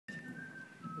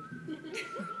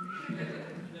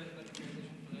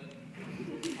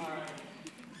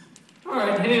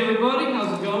Alright, hey everybody,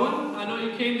 how's it going? I know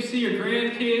you came to see your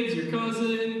grandkids, your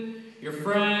cousin, your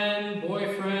friend,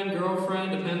 boyfriend,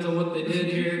 girlfriend, depends on what they did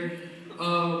here.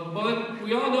 But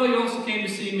we all know you also came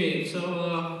to see me,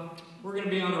 so we're going to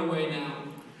be on our way now.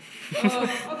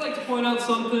 I'd like to point out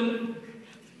something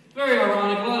very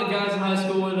ironic. A lot of guys in high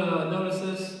school would notice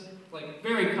this, like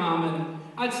very common.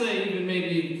 I'd say even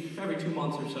maybe every 2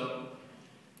 months or so.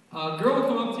 A girl would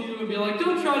come up to you and be like,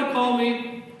 don't try to call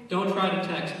me, don't try to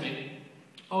text me.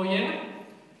 Oh yeah?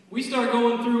 We start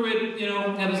going through it, you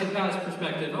know, as a guy's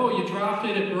perspective. Oh, you dropped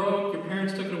it, it broke, your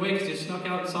parents took it away because you snuck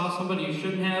out and saw somebody you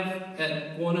shouldn't have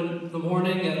at 1 in the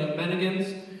morning at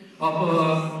Bennigan's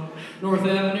up North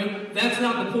Avenue. That's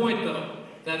not the point, though.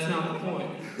 That's not the point.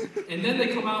 And then they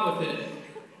come out with it.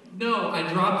 No, I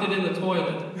dropped it in the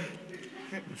toilet.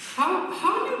 How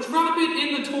do you drop it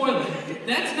in the toilet?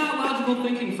 That's not logical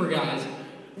thinking for guys.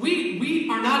 We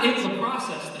are not able to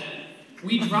process that.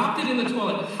 We dropped it in the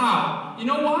toilet. How? You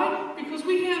know why? Because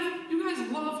you guys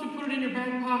love to put it in your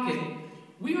back pocket.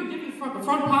 We are given front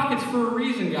pockets for a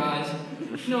reason, guys.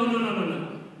 No.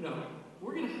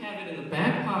 We're going to have it in the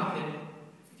back pocket,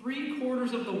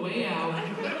 3/4 of the way out,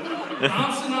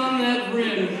 bouncing on that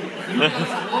rim. You guys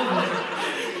love it.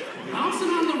 Bouncing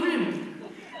on the rim.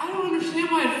 I don't understand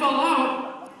why it fell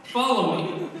out. Follow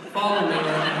me. Follow me right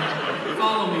now.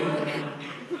 Follow me right now.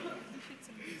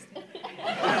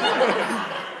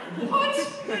 What?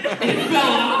 It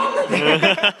fell out?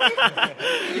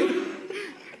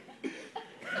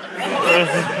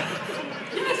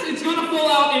 Yes, it's going to fall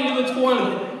out into the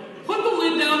toilet. Put the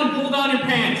lid down and pull down your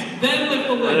pants. Then lift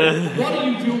the lid. What are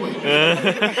you doing? God.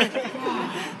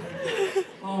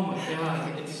 Oh my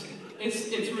God.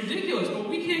 It's ridiculous, but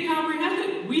we can't comprehend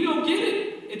it. We don't get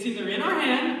it. It's either in our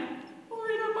hand or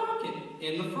in our pocket,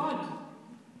 in the front.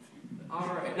 All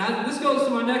right. Now, this goes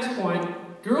to my next point.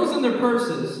 Girls and their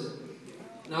purses.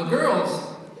 Now, girls,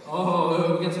 we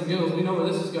got some giggles. We know where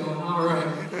this is going. All right.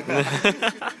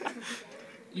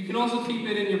 You can also keep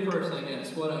it in your purse, I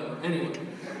guess. Whatever. Anyway.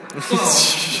 So,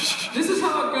 this is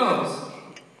how it goes.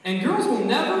 And girls will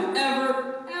never,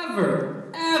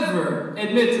 ever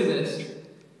admit to this.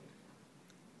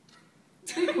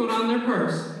 They put on their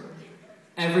purse.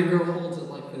 Every girl holds it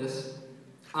like this.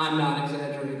 I'm not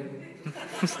exaggerating.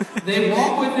 They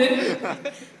walk with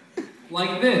it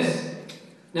like this.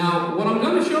 Now, what I'm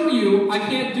going to show you, I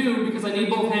can't do because I need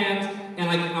both hands, and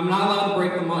I'm not allowed to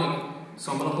break the mic.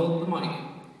 So I'm going to hold the mic.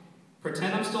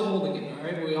 Pretend I'm still holding it, all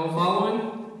right? Are we all following?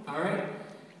 All right?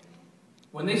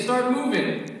 When they start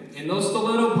moving in those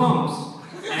stiletto pumps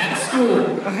at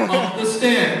school, up the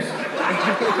stairs,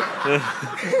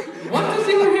 what does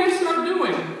the other hand start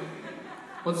doing?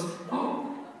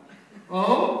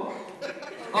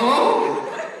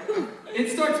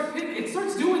 It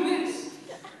starts doing this.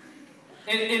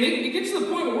 And it gets to the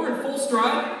point where we're in full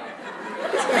stride.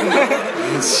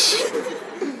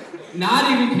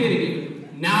 Not even kidding you.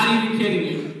 Not even kidding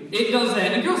you. It does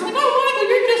that. And girls are like, oh, Michael,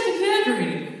 you're just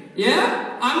exaggerating.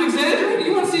 Yeah? I'm exaggerating?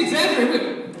 You want to see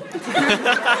exaggerating?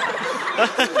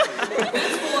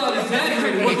 That's full out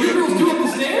exaggerating. What you girls do up the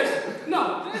stairs?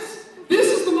 No, this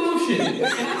is the motion. And I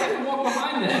have to walk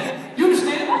behind that. You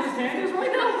understand where this hand is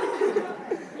right now?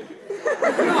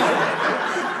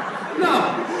 No.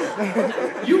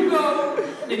 You go,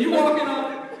 and you walk it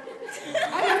up.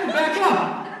 I have to back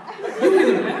up. You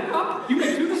either back up, you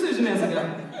make two decisions as a guy.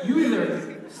 You either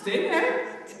stay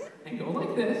there and go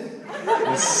like this.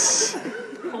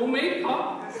 Homemade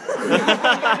cup.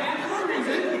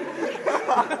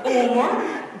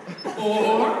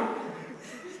 Or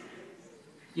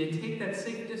you take that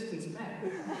safe distance back.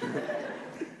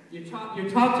 You're taught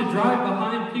to drive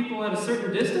behind people at a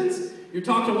certain distance. You're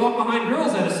taught to walk behind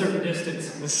girls at a certain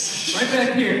distance. Right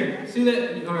back here. See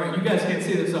that? All right, you guys can't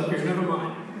see this up here. Never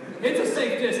mind. It's a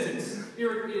safe distance.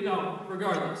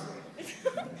 Regardless.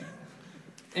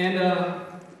 And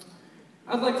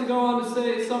I'd like to go on to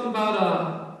say something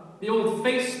about the old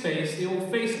face space, the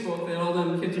old Facebook that all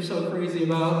them kids are so crazy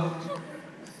about.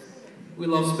 We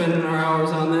love spending our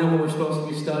hours on that when we're supposed to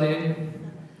be studying,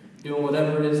 doing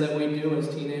whatever it is that we do as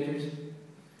teenagers,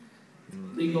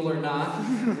 legal or not.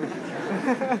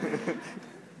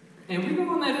 And we go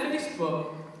on that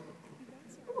Facebook.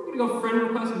 We're going to go friend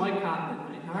request Mike Cotton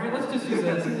tonight. All right, let's just use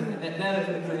that as an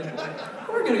example.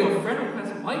 We're going to go friend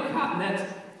request Mike Cotton. That's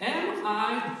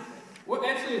M-I... Well,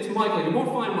 actually, it's Michael. You won't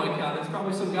find Mike Cotton. It's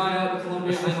probably some guy out in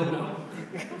Columbia. I don't know.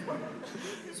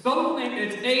 Spell the whole name.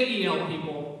 It's A-E-L,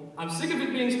 people. I'm sick of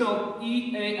it being spelled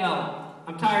E-A-L.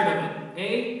 I'm tired of it.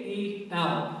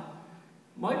 A-E-L.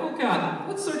 Michael Cotton.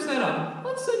 Let's search that up.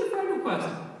 Let's send a friend request.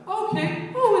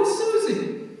 Okay. Oh, it's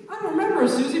Susie. I don't remember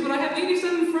Susie, but I have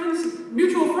 87 friends,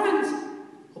 mutual friends.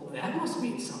 Well, that must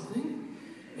mean something.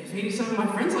 If 87 of my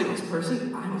friends like this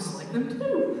person, I must like them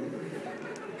too.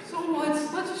 So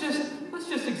let's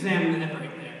just examine that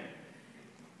right there.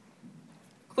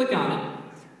 Click on it.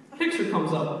 A picture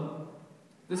comes up.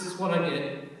 This is what I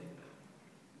get.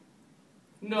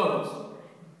 Nose,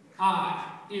 eye,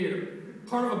 ear,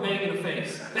 part of a bang in the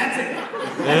face. That's it.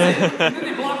 That's it. And then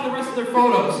they block the rest of their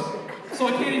photos, so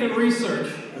I can't even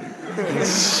research.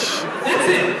 That's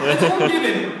it. That's all I'm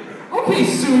given. Okay,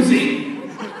 Susie. When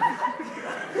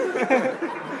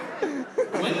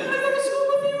did I go to school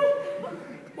with you?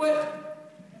 What?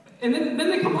 And then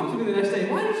they come up to me the next day.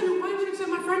 Why didn't you accept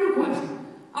my friend request?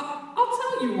 I'll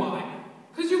tell you why.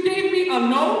 Because you gave me a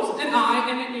nose, an eye,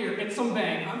 and an ear, and some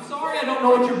bang. I'm sorry, I don't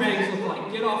know what your bangs look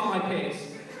like. Get off my case.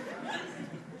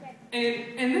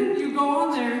 And then you go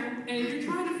on there, and you're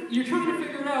trying to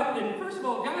figure it out. And first of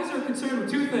all, guys are concerned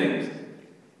with two things.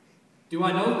 Do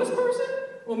I know this person?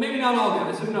 Well, maybe not all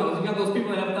guys. Who knows? You got those people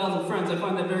that have 1,000 friends. I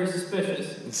find that very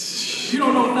suspicious. You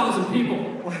don't know 1,000 people.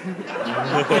 I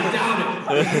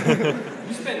doubt it.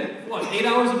 You spend, what, 8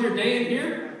 hours of your day in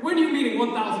here? When are you meeting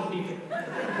 1,000 people?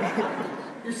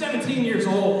 You're 17 years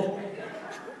old.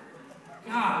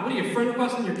 God, what are you, friend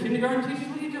requesting your kindergarten teachers?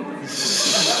 What are you doing?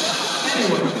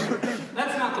 Anyway,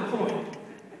 that's not the point.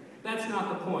 That's not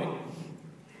the point.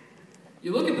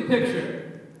 You look at the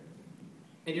picture,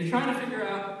 and you're trying to figure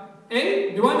out,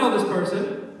 A, do I know this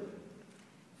person?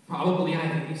 Probably I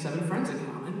have 87 friends in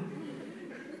common.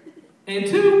 And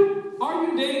 2, are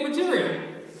you dating material?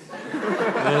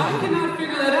 I cannot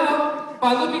figure that out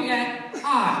by looking at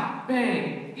eye,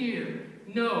 bang, ear,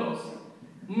 nose.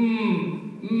 I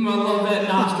love that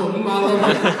nostril. I love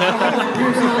that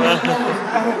piercing on that nose.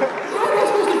 How am I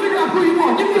supposed to figure out who you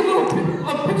are? Give me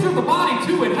a picture of the body,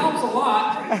 too. It helps a lot.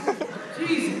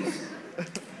 Jesus.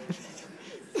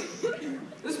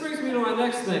 This brings me to my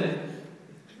next thing.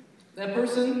 That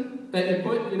person that you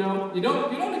put, you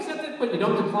don't accept it, but you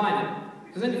don't decline it.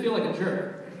 Because then you feel like a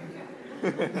jerk.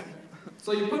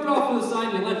 So you put it off to the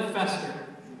side and you let it fester.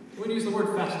 You wouldn't use the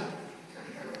word fester.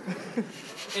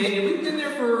 And you leave it in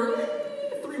there for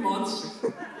 3 months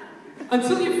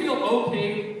until you feel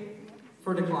okay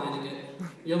for declining it.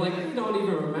 You're like, you don't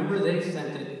even remember they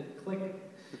sent it. Click.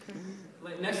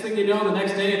 Like, next thing you know, the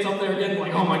next day it's up there again,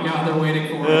 like, oh my God, they're waiting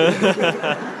for it.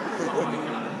 Oh my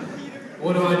God.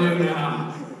 What do I do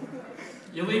now?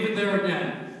 You leave it there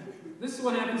again. This is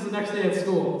what happens the next day at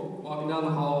school. Walking down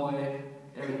the hallway,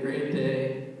 having a great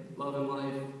day, loving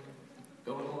life,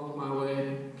 going along my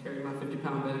way, carrying my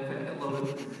 50-pound backpack, I love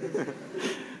it.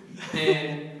 And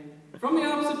from the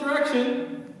opposite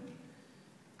direction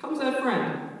comes that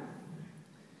friend.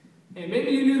 And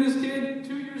maybe you knew this kid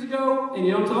 2 years ago and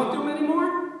you don't talk to him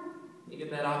anymore. You get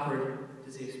that awkward,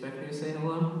 does he expect me to say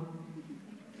hello?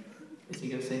 Is he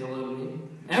going to say hello to me?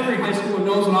 Every high schooler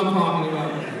knows what I'm talking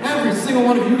about. Every single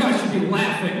one of you guys should be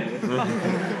laughing.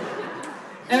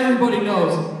 Everybody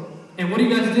knows. And what do?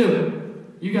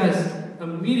 You guys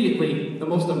immediately, the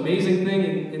most amazing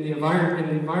thing in the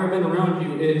environment around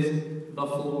you is the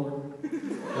floor.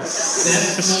 That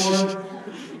floor,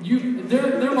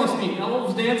 there must be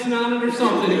elves dancing on it or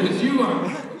something, because you are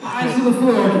eyes to the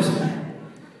floor, just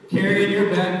carrying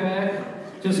your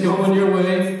backpack, just going your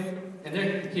way, and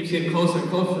it keeps getting closer and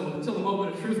closer until the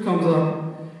moment of truth comes up.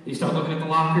 You start looking at the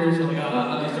lockers, you're like, you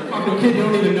start talking to a kid you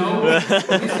don't even know, you start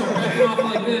backing off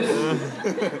like this.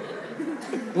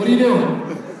 What are you doing?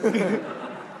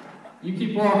 You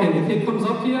keep walking, the kid comes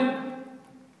up to you,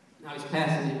 now he's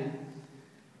passing you.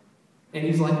 And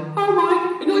he's like, oh,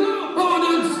 Mike. And you're like, oh, no,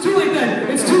 it's too late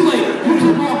then. It's too late. You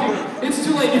keep walking. It's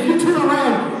too late. If you turn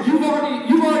around, you've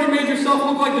already made yourself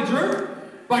look like a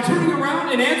jerk. By turning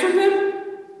around and answering them,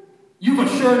 you've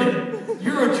assured it.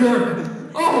 You're a jerk.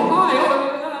 Oh, hi.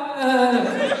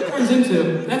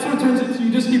 That's what it turns into.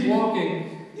 You just keep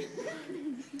walking.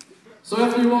 So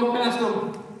after you walk past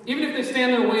them, even if they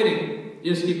stand there waiting,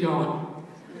 you just keep going.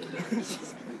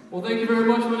 Well, thank you very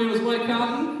much. My name is Mike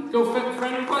Cotton. Go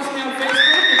friend request me on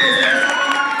Facebook.